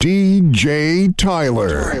DJ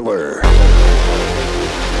Tyler.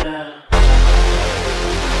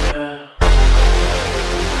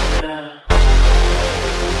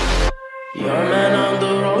 Your man on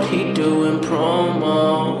the road, he doing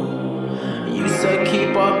promo. You said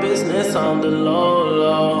keep our business on the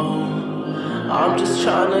low. I'm just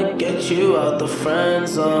tryna get you out the friend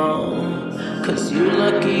zone, 'cause you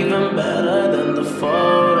look even better than the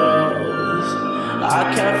photos.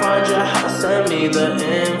 I can't find your house, send me the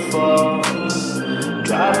info.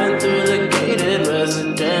 Driving through the gated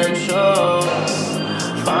residential,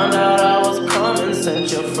 found out I was coming,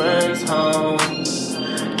 sent your friends home.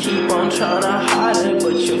 Keep on trying to hide it,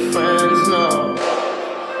 but your friends know.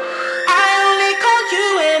 I only call you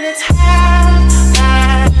when it's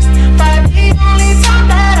half-past, but the only time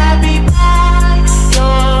that I be by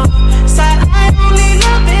your side. I only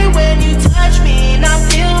love it when you touch me. Now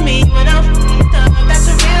feel me when I'm f***ed up. That's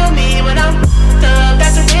a real me when I'm f***ed up.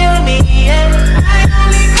 That's a real me, yeah. I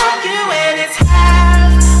only call you when it's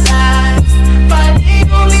half-past, but the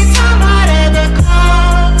only time I'd ever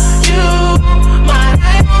call you mine.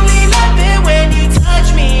 I only love it when you touch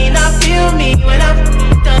me. Now feel me when I'm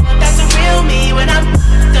f***ed up. That's a real me when I'm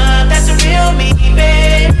f***ed up. That's a real me,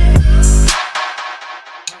 babe.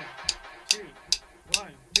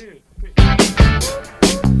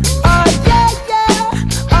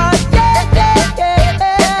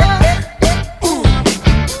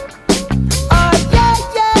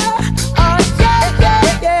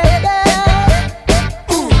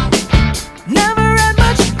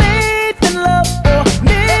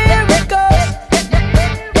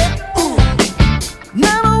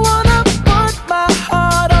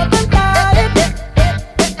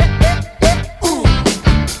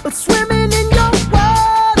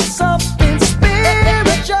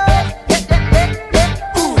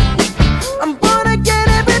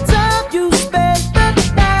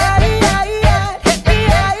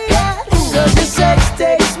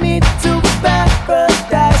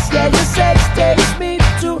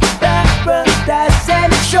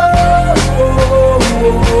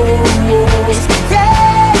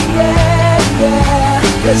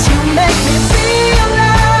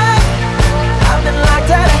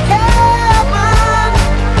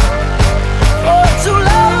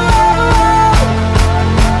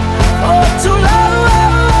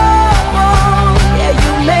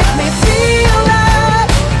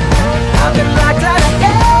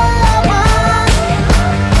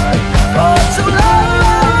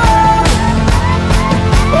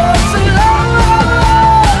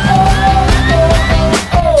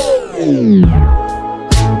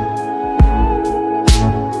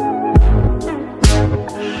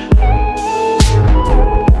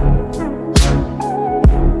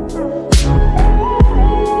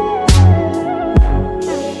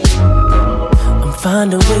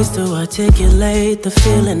 Finding ways to articulate the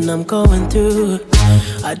feeling I'm going through.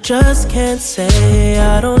 I just can't say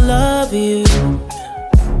I don't love you,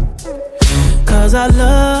 'cause I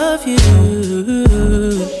love you.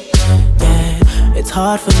 Yeah, it's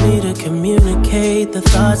hard for me to communicate the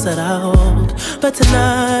thoughts that I hold, but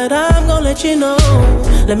tonight I'm gonna let you know.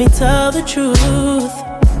 Let me tell the truth.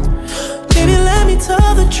 Baby, let me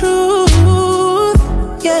tell the truth.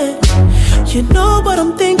 Yeah, you know what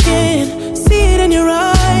I'm thinking. See it in your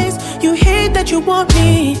eyes. You hate that you want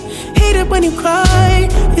me, hate it when you cry.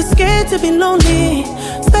 You're scared to be lonely,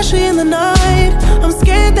 especially in the night. I'm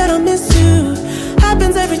scared that I'll miss you.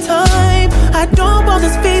 Happens every time. I don't want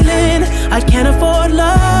this feeling. I can't afford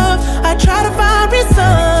love. I try to find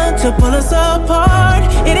reason to pull us apart.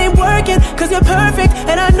 It ain't working, 'cause you're perfect,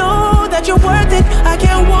 and I know that you're worth it. I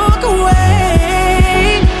can't walk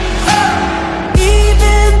away.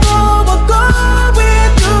 Even though we're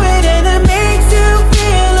going through it and it makes you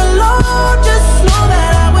feel alone, just know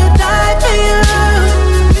that I would die for you.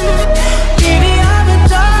 Baby, I would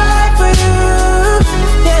die for you.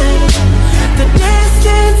 Yeah. The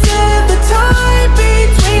distance and the time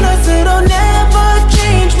between us, it'll never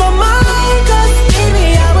change my mind, 'cause baby,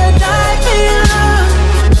 I would die for you.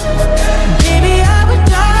 Baby, I would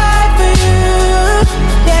die for you.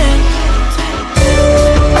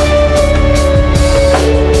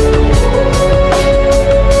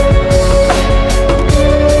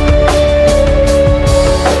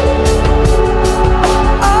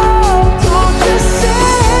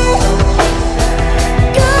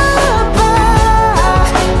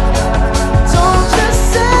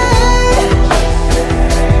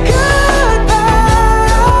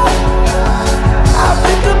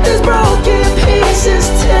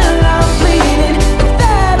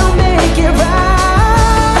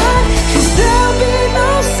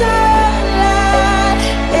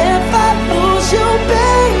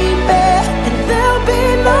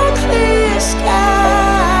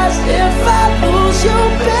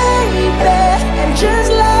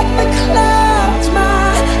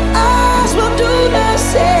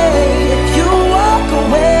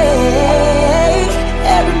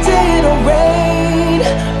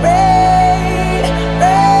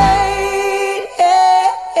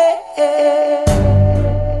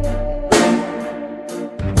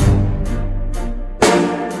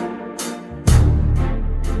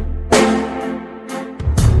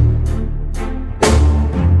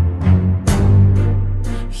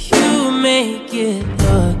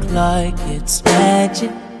 like it's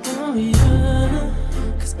magic. Oh yeah.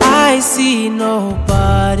 'Cause I see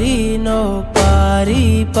nobody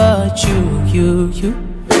but you.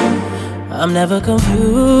 I'm never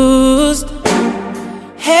confused.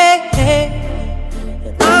 Hey,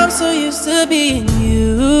 and I'm so used to being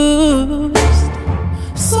used.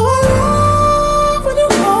 So I love when you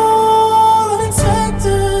call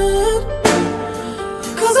unexpected,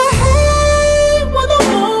 'cause I hate when the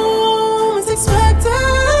moment's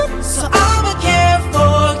expected. So I'ma care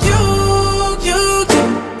for you.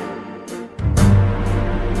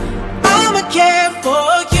 I'ma care for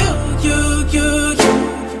you.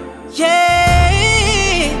 Yeah.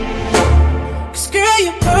 'Cause girl,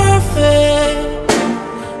 you're perfect.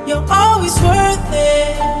 You're always worth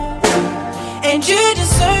it, and you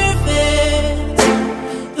deserve it.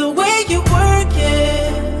 The way you work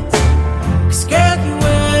it, 'cause girl, you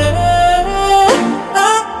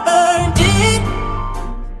earned it.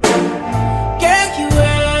 Girl, you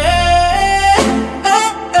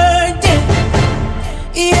earned it.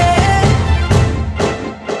 Yeah.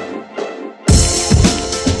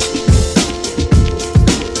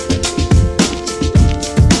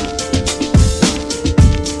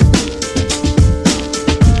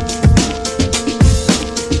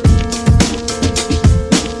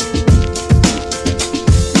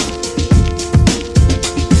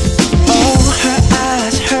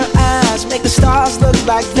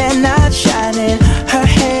 Like they're not shining. Her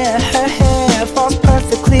hair falls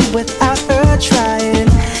perfectly without her trying.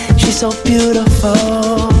 She's so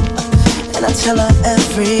beautiful, and I tell her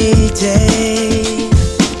every day.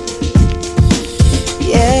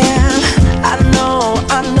 Yeah, I know.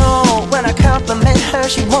 When I compliment her,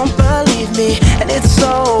 she won't believe me, and it's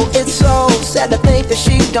so sad to think that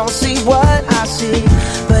she don't see what I see.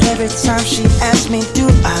 But every time she asks me, do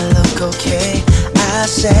I look okay, I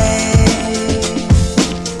say,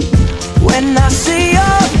 when I see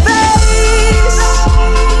your face,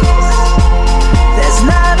 there's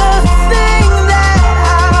not a thing that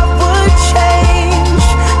I would change,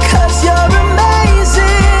 'cause you're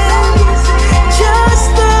amazing, just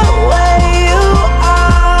the way you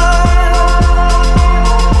are.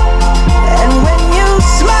 And when you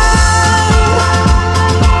smile,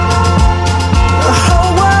 the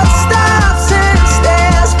whole world stops and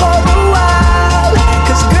stares for a while,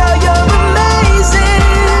 'cause girl, you're amazing,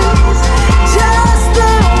 just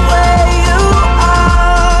the way you are.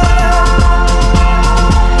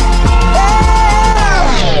 Yeah.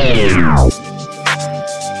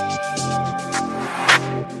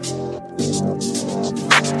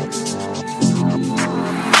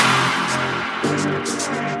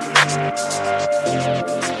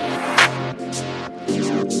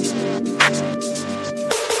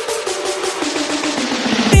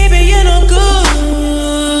 Baby, you're no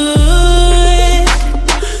good,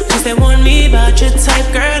 'cause they warned me about your type,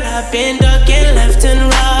 girl. I've been ducking left and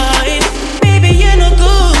right. Baby, you're no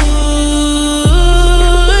good.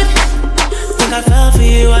 Think I fell for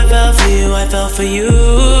you, I fell for you, I fell for you.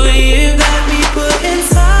 You got me putting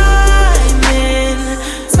time in.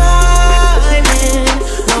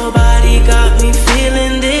 Nobody got me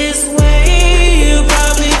feeling this way. You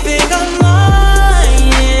probably think I'm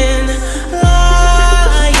lying.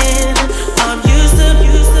 I'm used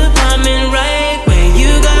to coming right where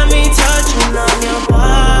you got me touching on your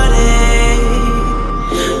body.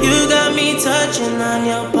 You got me touching on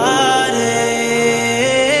your body.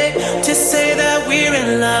 To say that we're in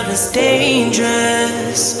love is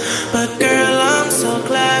dangerous, but girl, I'm so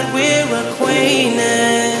glad we're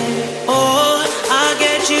acquainted. Oh, I'll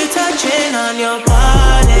get you touching on your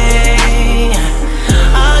body.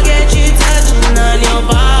 I'll get you touching on your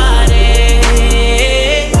body.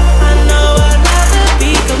 I know I'd rather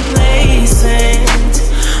be complacent,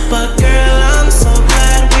 but girl, I'm so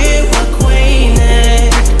glad we're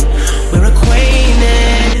acquainted. We're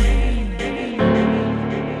acquainted.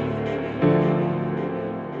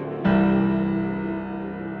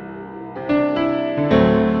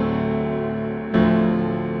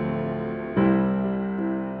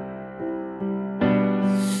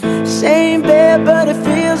 Same bed, but it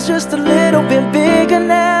feels just a little bit bigger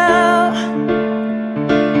now.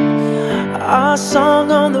 Our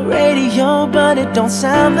song on the radio, but it don't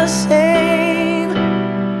sound the same.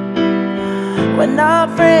 When our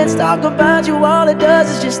friends talk about you, all it does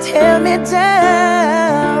is just tear me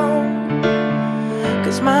down.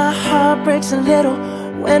 'Cause my heart breaks a little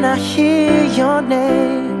when I hear your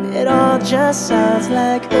name. It all just sounds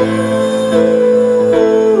like ooh.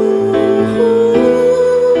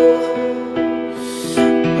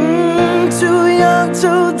 Too young,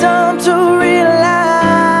 too dumb to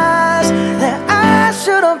realize that I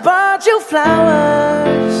should have bought you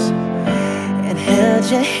flowers.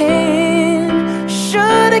 held your hand.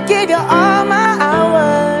 Should've gave you all my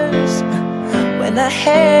hours when I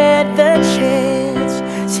had the chance.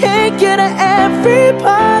 Take you to every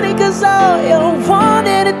party, cause all you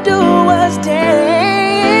wanted to do was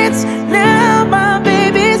dance. Now my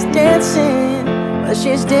baby's dancing, but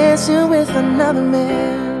she's dancing with another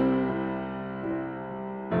man.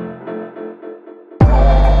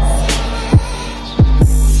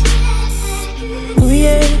 Ooh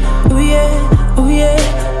yeah, ooh yeah, ooh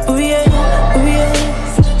yeah, ooh yeah, ooh yeah.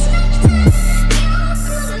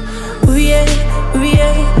 Ooh yeah, ooh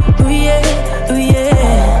yeah, ooh yeah, ooh yeah.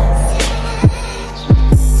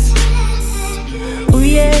 Ooh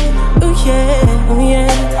yeah, ooh yeah, ooh yeah,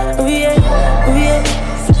 ooh yeah, ooh yeah.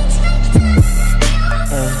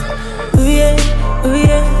 Ooh yeah, ooh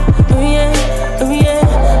yeah, ooh yeah, ooh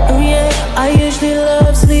yeah, ooh yeah. I usually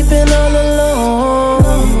love sleeping all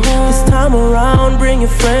alone. This time around, bring your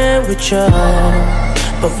friend with you,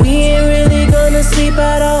 but we ain't really gonna sleep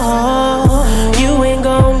at all. You ain't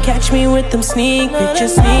gon' catch me with them sneak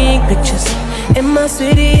pictures. In my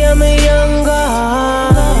city, I'm a young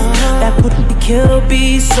god that put the kill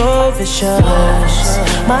be so vicious.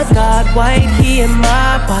 My God, white, he in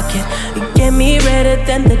my pocket. You get me redder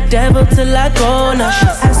than the devil till I go. Now she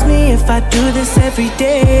asked me if I do this every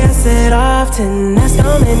day. I said often. Asked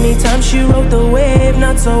how many times she rode the wave.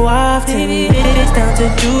 Not so often. It's down to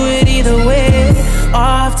do it either way.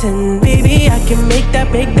 Often, baby, I can make that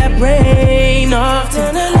rain.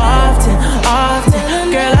 Often,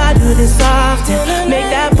 girl, I do this often. Make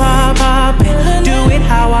that pop and do it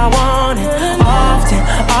how I want it.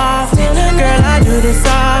 Often, girl, I do this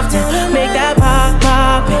often. Make that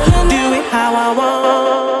pop and do it how I want.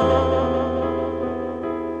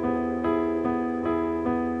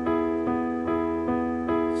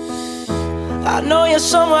 I know you're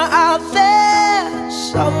somewhere out there,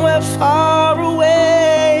 somewhere far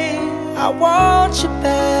away. I want you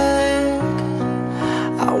back,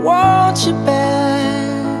 I want you back.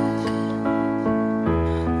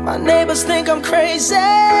 My neighbors think I'm crazy,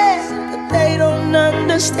 but they don't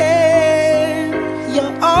understand.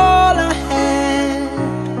 You're all I had,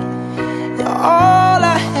 you're all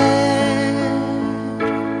I had.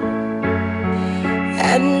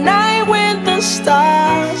 At night when the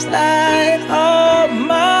stars light up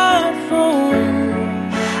my room,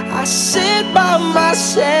 I sit by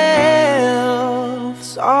myself,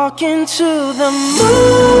 talking to the moon,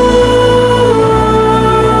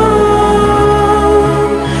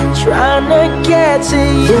 trying to get to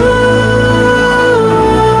you.